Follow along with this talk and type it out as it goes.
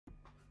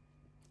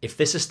If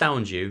this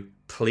astounds you,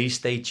 please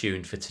stay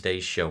tuned for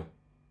today's show.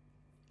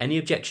 Any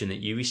objection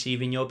that you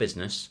receive in your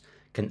business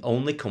can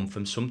only come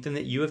from something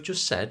that you have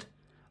just said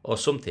or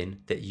something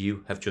that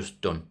you have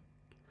just done.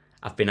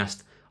 I've been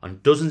asked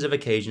on dozens of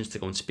occasions to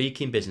go and speak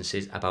in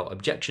businesses about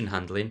objection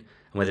handling,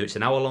 and whether it's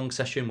an hour-long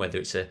session, whether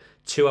it's a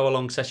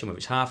 2-hour-long session, whether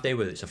it's half day,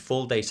 whether it's a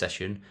full day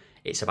session,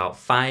 it's about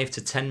 5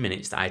 to 10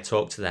 minutes that I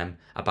talk to them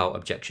about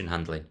objection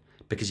handling.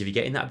 Because if you're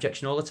getting that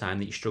objection all the time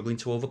that you're struggling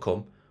to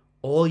overcome,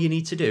 all you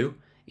need to do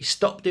is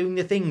stop doing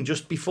the thing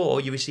just before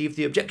you receive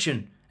the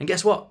objection. And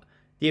guess what?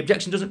 The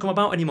objection doesn't come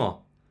about anymore.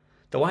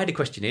 The wider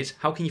question is,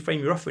 how can you frame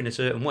your offer in a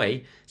certain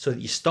way so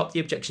that you stop the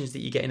objections that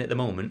you're getting at the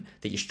moment,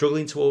 that you're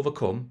struggling to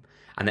overcome,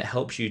 and that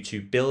helps you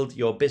to build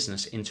your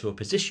business into a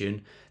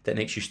position that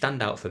makes you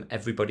stand out from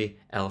everybody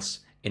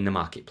else in the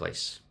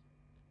marketplace.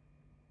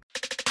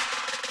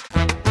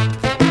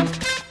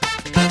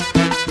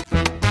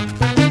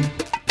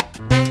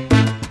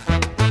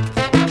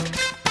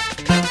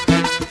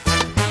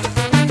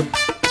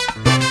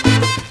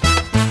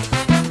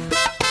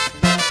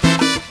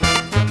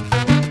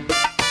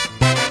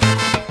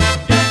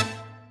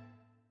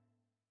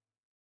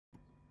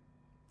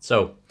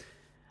 So,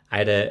 I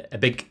had a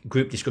big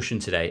group discussion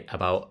today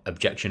about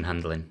objection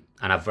handling,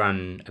 and I've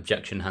run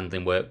objection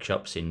handling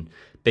workshops in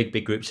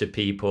big groups of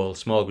people,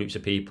 small groups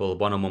of people,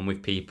 one-on-one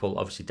with people,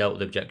 obviously dealt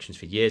with objections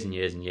for years and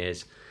years and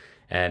years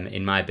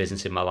in my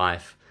business, in my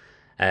life.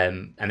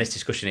 And this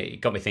discussion,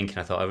 it got me thinking.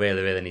 I thought I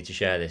really need to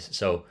share this.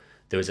 So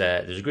there was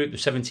a group of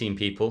 17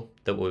 people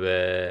that we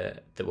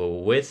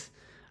were with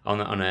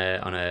on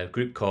a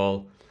group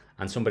call,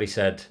 and somebody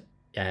said,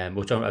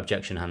 we're talking about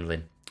objection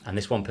handling, and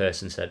this one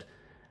person said,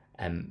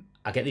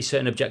 I get these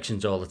certain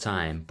objections all the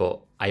time, but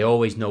I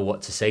always know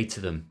what to say to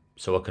them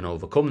so I can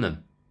overcome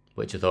them.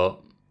 Which I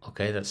thought,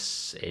 okay,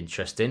 that's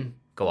interesting.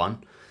 Go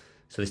on.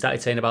 So they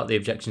started saying about the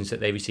objections that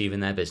they receive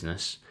in their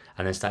business,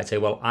 and then started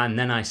saying, well, and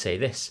then I say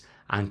this.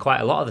 And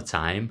quite a lot of the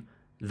time,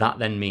 that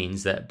then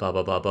means that blah,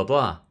 blah, blah, blah,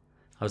 blah.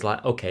 I was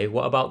like, okay,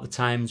 what about the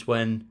times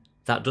when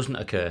that doesn't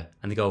occur?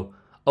 And they go,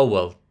 oh,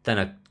 well, then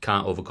I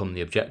can't overcome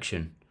the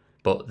objection.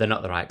 But they're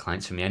not the right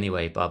clients for me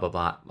anyway, blah, blah,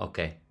 blah.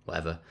 Okay,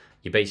 whatever.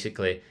 You're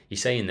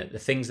saying that the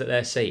things that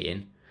they're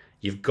saying,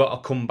 you've got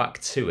to come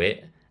back to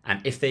it, and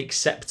if they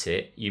accept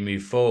it, you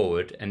move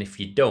forward, and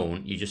if you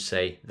don't, you just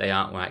say, they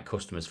aren't right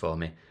customers for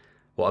me.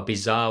 What a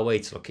bizarre way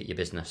to look at your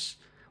business.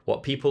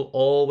 What people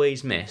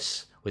always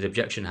miss with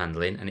objection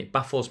handling, and it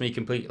baffles me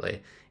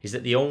completely, is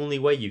that the only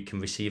way you can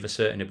receive a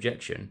certain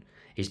objection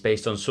is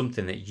based on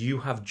something that you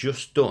have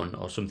just done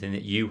or something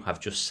that you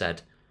have just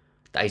said.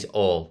 That is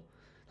all.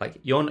 Like,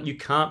 you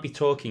can't be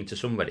talking to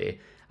somebody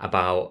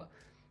about,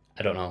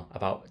 I don't know,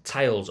 about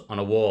tiles on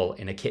a wall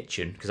in a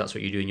kitchen, because that's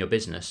what you do in your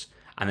business,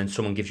 and then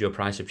someone gives you a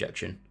price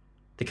objection.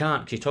 They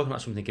can't, because you're talking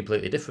about something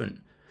completely different.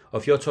 Or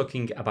if you're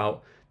talking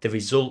about the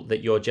result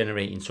that you're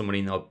generating someone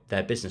in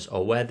their business,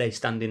 or where they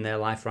stand in their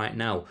life right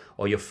now,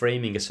 or you're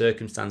framing a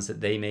circumstance that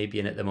they may be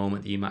in at the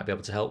moment that you might be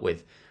able to help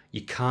with,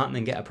 you can't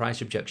then get a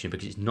price objection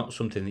because it's not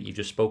something that you've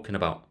just spoken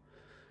about.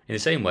 In the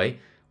same way,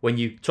 when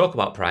you talk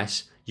about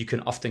price, you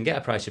can often get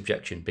a price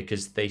objection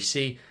because they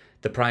see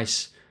the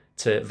price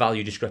to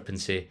value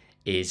discrepancy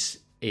is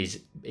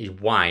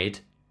wide,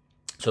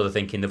 so they're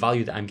thinking the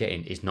value that I'm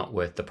getting is not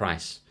worth the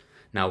price.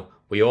 Now,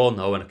 we all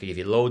know, and I could give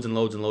you loads and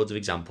loads and loads of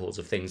examples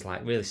of things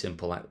like really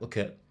simple, like look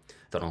at,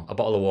 I don't know, a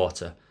bottle of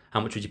water.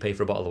 How much would you pay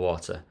for a bottle of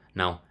water?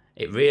 Now,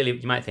 you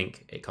might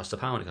think it costs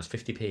 £1, it costs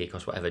 50p, it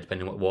costs whatever,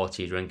 depending on what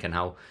water you drink and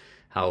how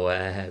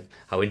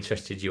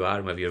interested you are,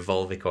 and whether you're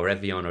Volvic or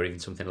Evian or even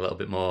something a little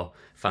bit more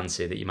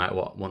fancy that you might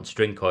want to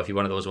drink, or if you're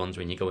one of those ones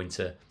when you go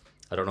into,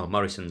 I don't know,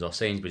 Morrison's or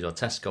Sainsbury's or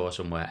Tesco or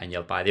somewhere, and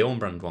you'll buy the own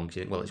brand one because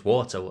you think, well, it's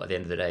water at the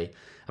end of the day.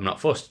 I'm not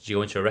fussed. Do you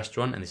go into a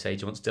restaurant and they say,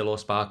 do you want still or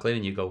sparkling?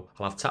 And you go,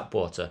 I'll have tap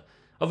water.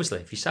 Obviously,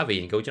 if you're savvy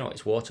and you go, do you know what,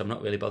 it's water, I'm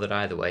not really bothered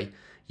either way.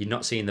 You're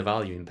not seeing the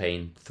value in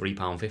paying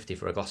 £3.50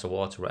 for a glass of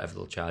water, whatever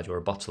they'll charge, or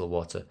a bottle of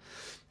water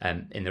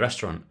in the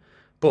restaurant.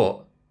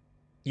 But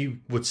you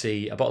would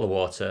see a bottle of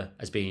water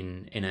as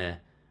being in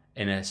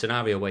a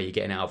scenario where you're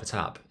getting it out of a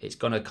tap. It's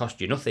going to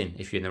cost you nothing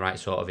if you're in the right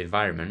sort of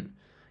environment.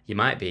 You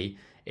might be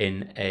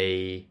in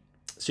a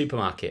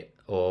supermarket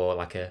or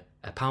like a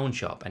pound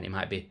shop, and it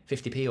might be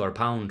 50p or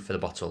 £1 for the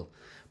bottle.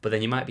 But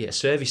then you might be at a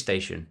service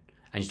station,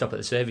 and you stop at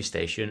the service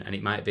station, and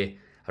it might be,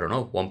 I don't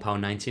know,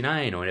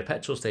 £1.99, or in a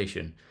petrol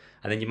station.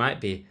 And then you might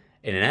be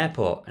in an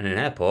airport, and in an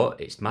airport,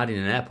 it's mad, in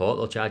an airport,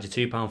 they'll charge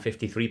you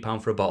 £2.50,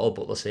 £3 for a bottle,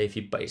 but they'll say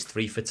it's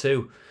 3 for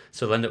 2.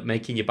 So they'll end up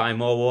making you buy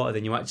more water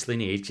than you actually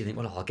need, because you think,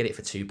 well, I'll get it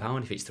for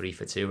 £2 if it's 3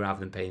 for 2, rather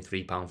than paying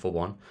 £3 for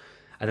one.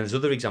 And then there's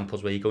other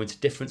examples where you go into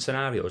different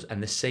scenarios,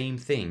 and the same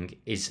thing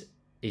is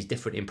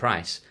different in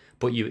price,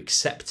 but you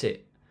accept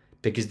it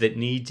because the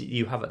need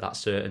you have at that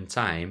certain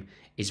time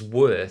is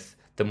worth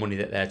the money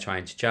that they're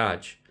trying to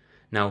charge.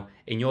 Now,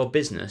 in your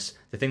business,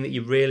 the thing that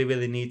you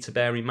really need to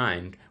bear in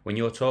mind when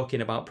you're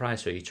talking about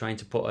price, or you're trying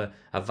to put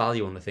a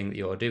value on the thing that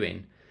you're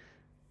doing,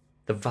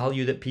 the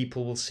value that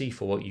people will see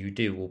for what you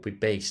do will be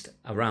based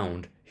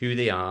around who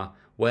they are,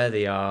 where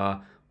they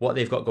are, what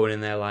they've got going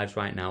in their lives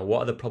right now,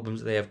 what are the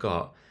problems that they have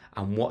got,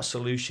 and what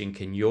solution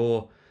can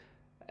your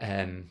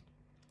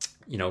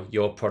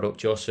your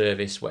product, your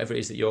service, whatever it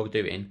is that you're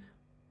doing,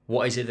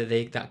 what is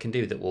it that can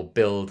do that will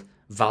build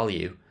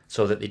value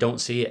so that they don't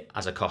see it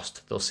as a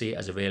cost, they'll see it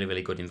as a really,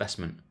 really good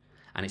investment.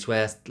 And it's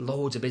where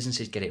loads of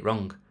businesses get it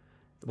wrong.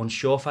 One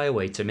surefire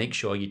way to make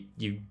sure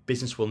your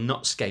business will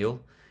not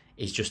scale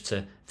is just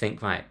to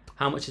think, right,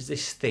 how much does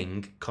this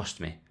thing cost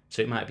me?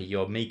 So it might be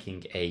you're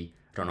making you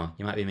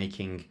might be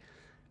making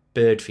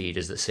bird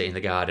feeders that sit in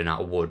the garden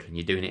out of wood, and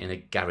you're doing it in a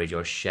garage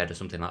or a shed or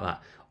something like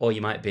that. Or you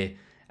might be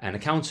an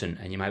accountant,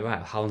 and you might be,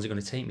 right, how long is it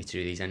going to take me to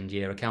do these end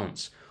year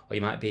accounts? Or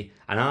you might be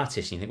an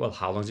artist, and you think, well,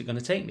 how long is it going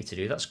to take me to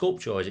do that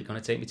sculpture? Or is it going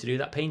to take me to do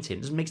that painting?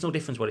 It makes no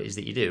difference what it is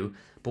that you do.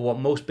 But what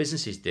most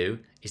businesses do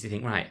is they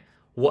think, right,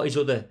 what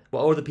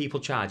are other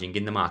people charging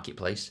in the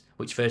marketplace?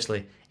 Which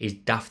firstly is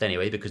daft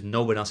anyway, because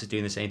no one else is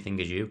doing the same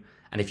thing as you.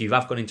 And if you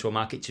have gone into a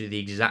market to do the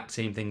exact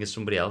same thing as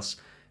somebody else,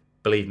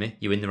 believe me,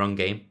 you're in the wrong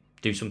game.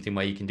 Do something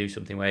where you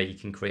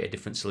can create a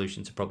different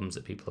solution to problems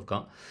that people have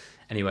got.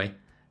 Anyway,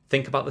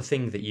 think about the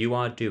thing that you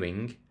are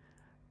doing.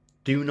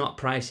 Do not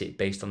price it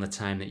based on the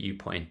time that you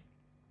put in.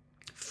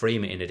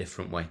 Frame it in a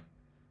different way.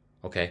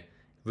 Okay?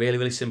 Really,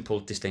 really simple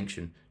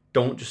distinction.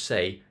 Don't just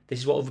say, this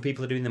is what other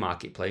people are doing in the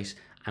marketplace.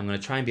 I'm going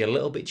to try and be a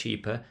little bit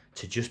cheaper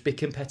to just be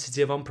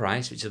competitive on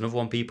price, which is another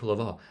one people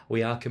have,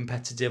 we are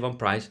competitive on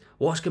price.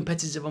 What's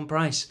competitive on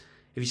price?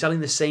 If you're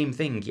selling the same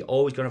thing, you're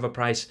always going to have a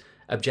price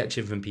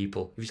objection from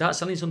people. If you start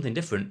selling something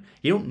different,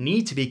 you don't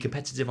need to be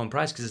competitive on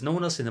price because there's no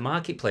one else in the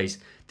marketplace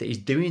that is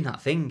doing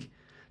that thing.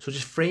 So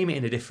just frame it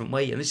in a different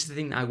way. And this is the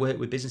thing that I work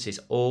with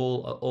businesses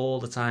all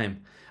the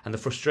time. And the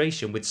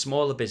frustration with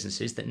smaller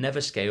businesses that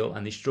never scale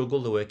and they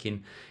struggle, they're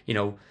working,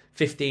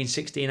 15,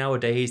 16-hour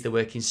days, they're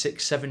working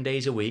 6-7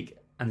 days a week,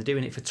 and they're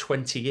doing it for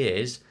 20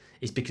 years,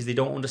 is because they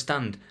don't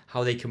understand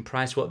how they can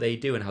price what they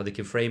do and how they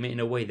can frame it in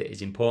a way that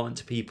is important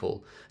to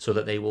people so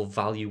that they will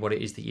value what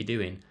it is that you're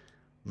doing,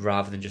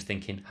 rather than just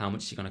thinking, how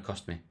much is it going to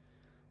cost me?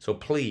 So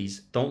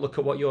please don't look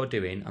at what you're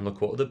doing and look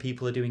at what other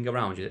people are doing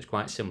around you that's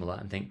quite similar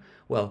and think,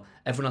 well,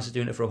 everyone else is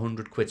doing it for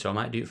 100 quid, so I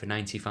might do it for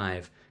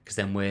 95 because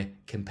then we're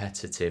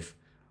competitive.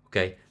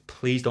 Okay,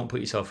 please don't put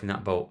yourself in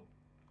that boat.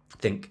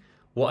 Think,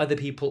 what are the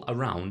people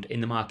around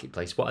in the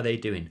marketplace? What are they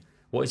doing?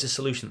 What is the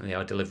solution that they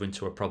are delivering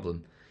to a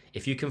problem?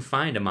 If you can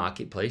find a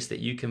marketplace that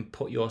you can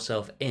put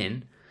yourself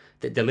in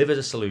that delivers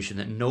a solution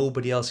that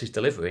nobody else is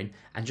delivering,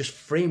 and just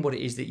frame what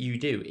it is that you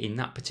do in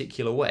that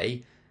particular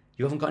way,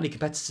 you haven't got any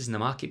competitors in the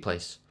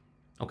marketplace.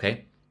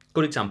 Okay,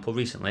 good example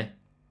recently,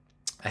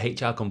 a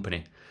HR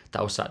company that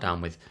I was sat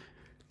down with,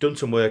 done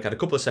some work, had a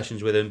couple of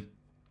sessions with them,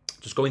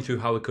 just going through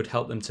how we could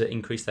help them to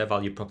increase their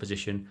value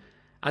proposition.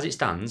 As it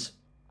stands,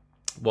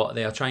 what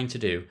they are trying to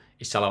do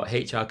is sell out a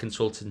HR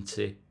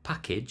consultancy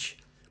package,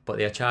 but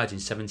they are charging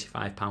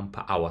 £75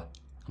 per hour.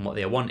 And what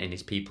they are wanting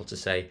is people to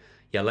say,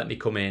 yeah, let me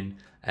come in,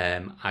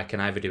 I can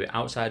either do it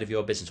outside of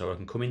your business or I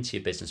can come into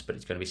your business, but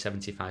it's going to be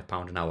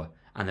 £75 an hour.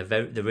 And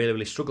they're really,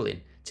 really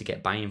struggling to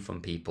get buy-in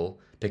from people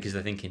because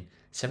they're thinking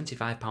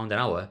 £75 an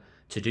hour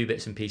to do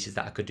bits and pieces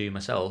that I could do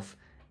myself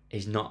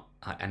is not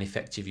an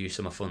effective use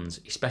of my funds,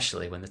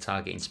 especially when they're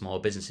targeting small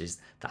businesses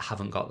that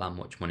haven't got that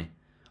much money.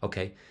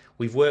 Okay,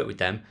 we've worked with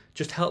them,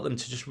 just help them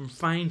to just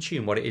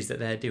fine-tune what it is that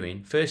they're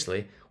doing.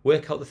 Firstly,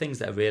 work out the things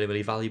that are really,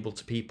 really valuable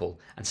to people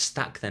and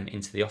stack them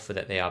into the offer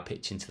that they are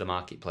pitching to the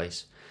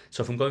marketplace.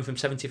 So if I'm going from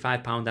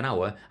 £75 an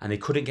hour and they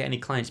couldn't get any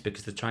clients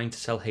because they're trying to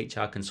sell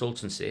HR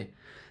consultancy,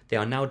 they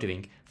are now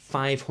doing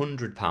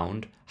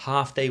 £500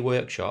 half-day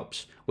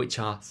workshops, which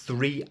are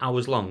 3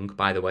 hours long,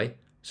 by the way.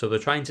 So they're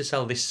trying to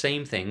sell this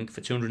same thing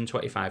for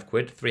 225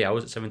 quid, 3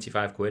 hours at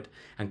 75 quid,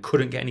 and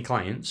couldn't get any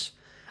clients,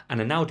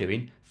 and are now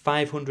doing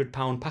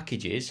 £500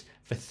 packages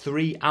for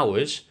 3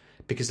 hours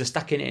because they're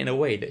stacking it in a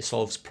way that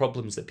solves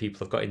problems that people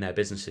have got in their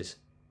businesses.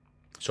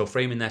 So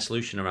framing their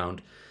solution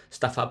around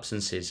staff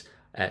absences,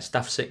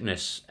 staff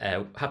sickness,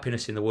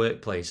 happiness in the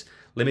workplace,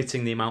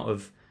 limiting the amount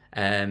of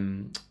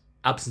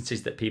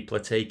absences that people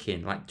are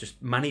taking, like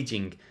just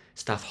managing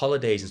staff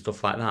holidays and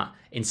stuff like that,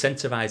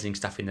 incentivising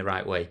staff in the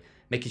right way,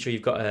 making sure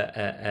you've got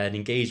an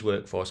engaged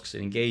workforce, because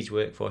an engaged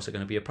workforce are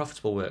going to be a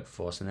profitable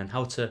workforce, and then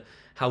how to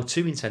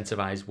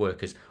incentivise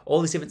workers,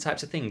 all these different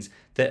types of things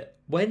that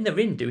when they're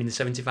in doing the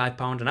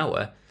 £75 an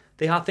hour,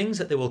 they are things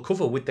that they will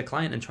cover with the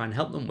client and try and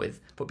help them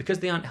with, but because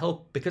they aren't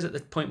because at the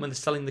point when they're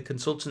selling the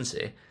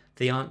consultancy,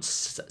 they aren't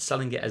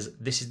selling it as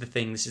this is the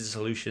thing, this is the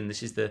solution,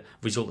 this is the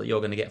result that you're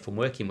going to get from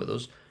working with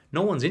us,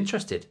 no one's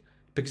interested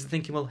because they're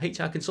thinking, well,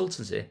 HR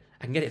consultancy,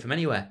 I can get it from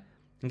anywhere.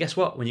 And guess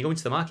what? When you go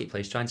into the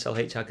marketplace trying to sell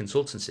HR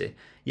consultancy,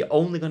 you're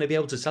only going to be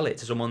able to sell it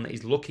to someone that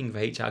is looking for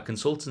HR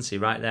consultancy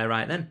right there,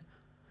 right then.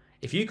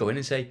 If you go in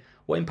and say,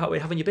 what impact would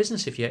it have on your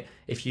business if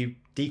you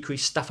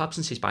decrease staff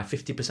absences by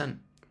 50%?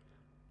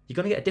 You're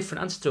going to get a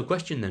different answer to a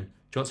question then.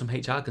 Do you want some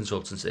HR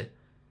consultancy?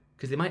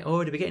 Because they might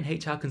already be getting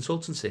HR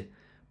consultancy,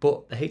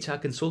 but the HR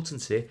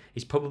consultancy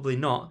is probably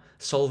not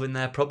solving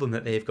their problem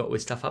that they've got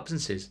with staff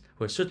absences.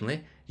 Where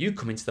suddenly you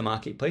come into the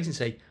marketplace and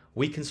say,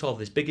 we can solve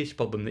this biggest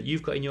problem that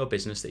you've got in your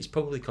business that is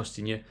probably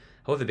costing you,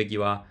 however big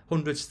you are,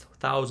 hundreds,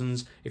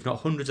 thousands, if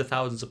not hundreds of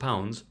thousands of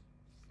pounds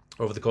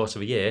over the course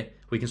of a year.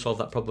 We can solve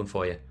that problem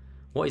for you.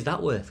 What is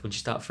that worth when you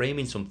start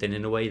framing something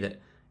in a way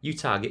that you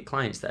target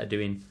clients that are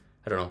doing,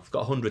 I don't know, if you've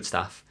got 100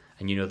 staff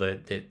and you know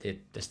the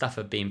staff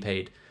are being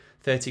paid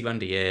 30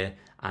 grand a year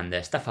and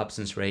their staff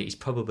absence rate is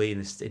probably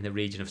in the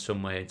region of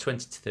somewhere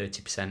 20 to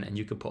 30%, and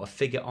you can put a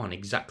figure on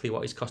exactly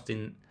what it's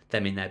costing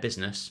them in their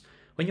business.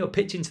 When you're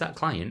pitching to that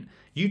client,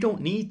 you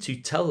don't need to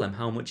tell them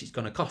how much it's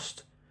going to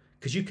cost,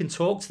 because you can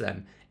talk to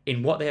them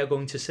in what they are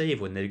going to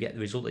save when they get the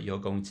result that you're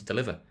going to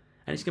deliver.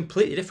 And it's a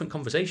completely different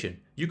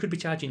conversation. You could be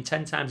charging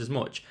 10 times as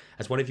much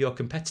as one of your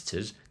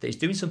competitors that is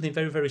doing something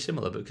very, very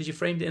similar, but because you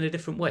framed it in a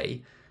different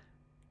way,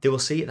 they will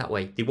see it that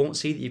way. They won't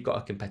see that you've got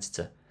a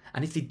competitor.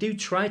 And if they do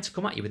try to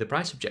come at you with a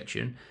price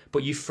objection,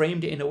 but you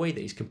framed it in a way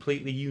that is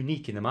completely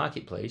unique in the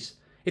marketplace,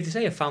 if they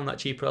say, I found that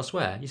cheaper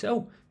elsewhere, you say,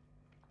 oh,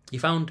 you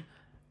found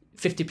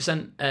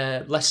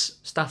 50% less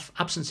staff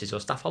absences or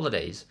staff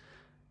holidays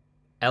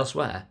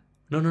elsewhere.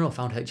 No,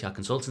 found HR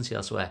consultancy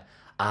elsewhere.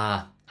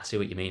 Ah, I see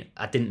what you mean.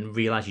 I didn't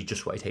realise you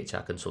just wanted HR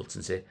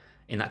consultancy.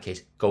 In that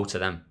case, go to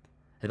them.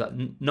 Like,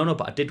 no,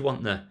 but I did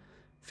want the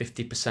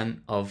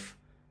 50% of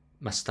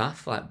my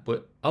staff. Like,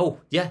 but oh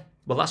yeah,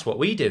 well that's what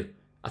we do.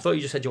 I thought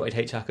you just said you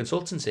wanted HR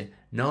consultancy.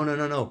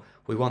 No.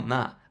 We want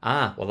that.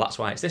 Ah, well that's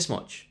why it's this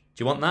much.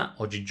 Do you want that,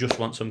 or do you just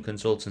want some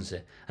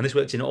consultancy? And this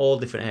works in all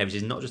different areas.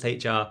 It's not just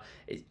HR.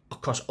 It's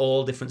across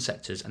all different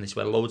sectors, and this is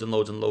where loads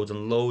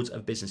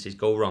of businesses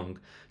go wrong.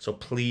 So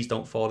please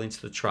don't fall into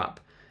the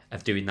trap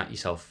of doing that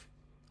yourself.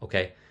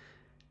 Okay.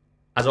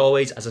 As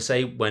always, as I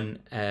say, when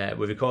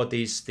we record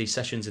these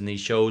sessions and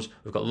these shows,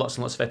 we've got lots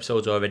and lots of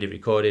episodes already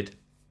recorded.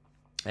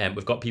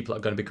 We've got people that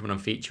are going to be coming on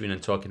featuring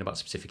and talking about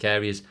specific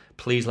areas.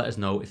 Please let us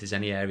know if there's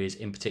any areas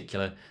in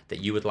particular that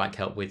you would like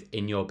help with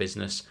in your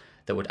business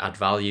that would add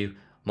value.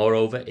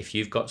 Moreover, if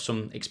you've got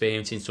some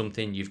experience in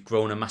something, you've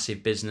grown a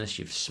massive business,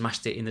 you've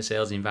smashed it in the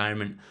sales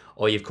environment,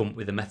 or you've come up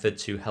with a method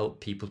to help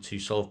people to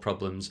solve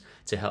problems,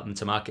 to help them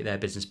to market their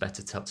business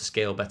better, to help to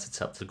scale better, to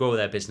help to grow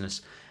their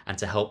business, and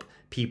to help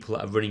people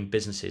that are running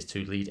businesses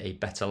to lead a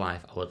better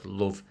life, I would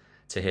love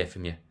to hear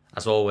from you.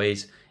 As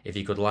always, if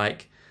you could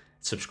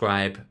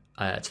subscribe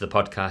to the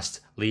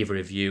podcast, leave a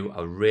review,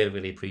 I really,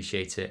 really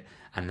appreciate it.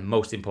 And the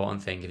most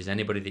important thing, if there's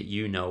anybody that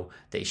you know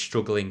that is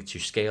struggling to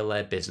scale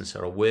their business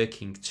or are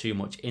working too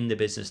much in the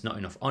business, not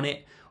enough on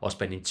it, or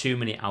spending too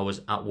many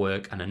hours at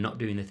work and are not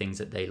doing the things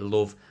that they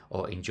love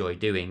or enjoy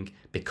doing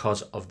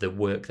because of the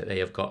work that they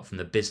have got from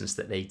the business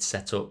that they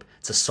set up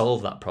to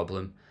solve that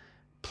problem,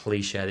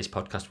 please share this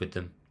podcast with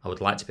them. I would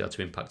like to be able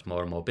to impact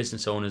more and more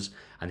business owners,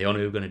 and the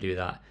only way we're going to do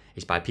that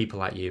is by people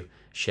like you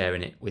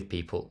sharing it with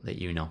people that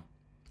you know.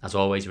 As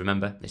always,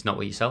 remember, it's not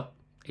what you sell,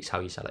 it's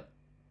how you sell it.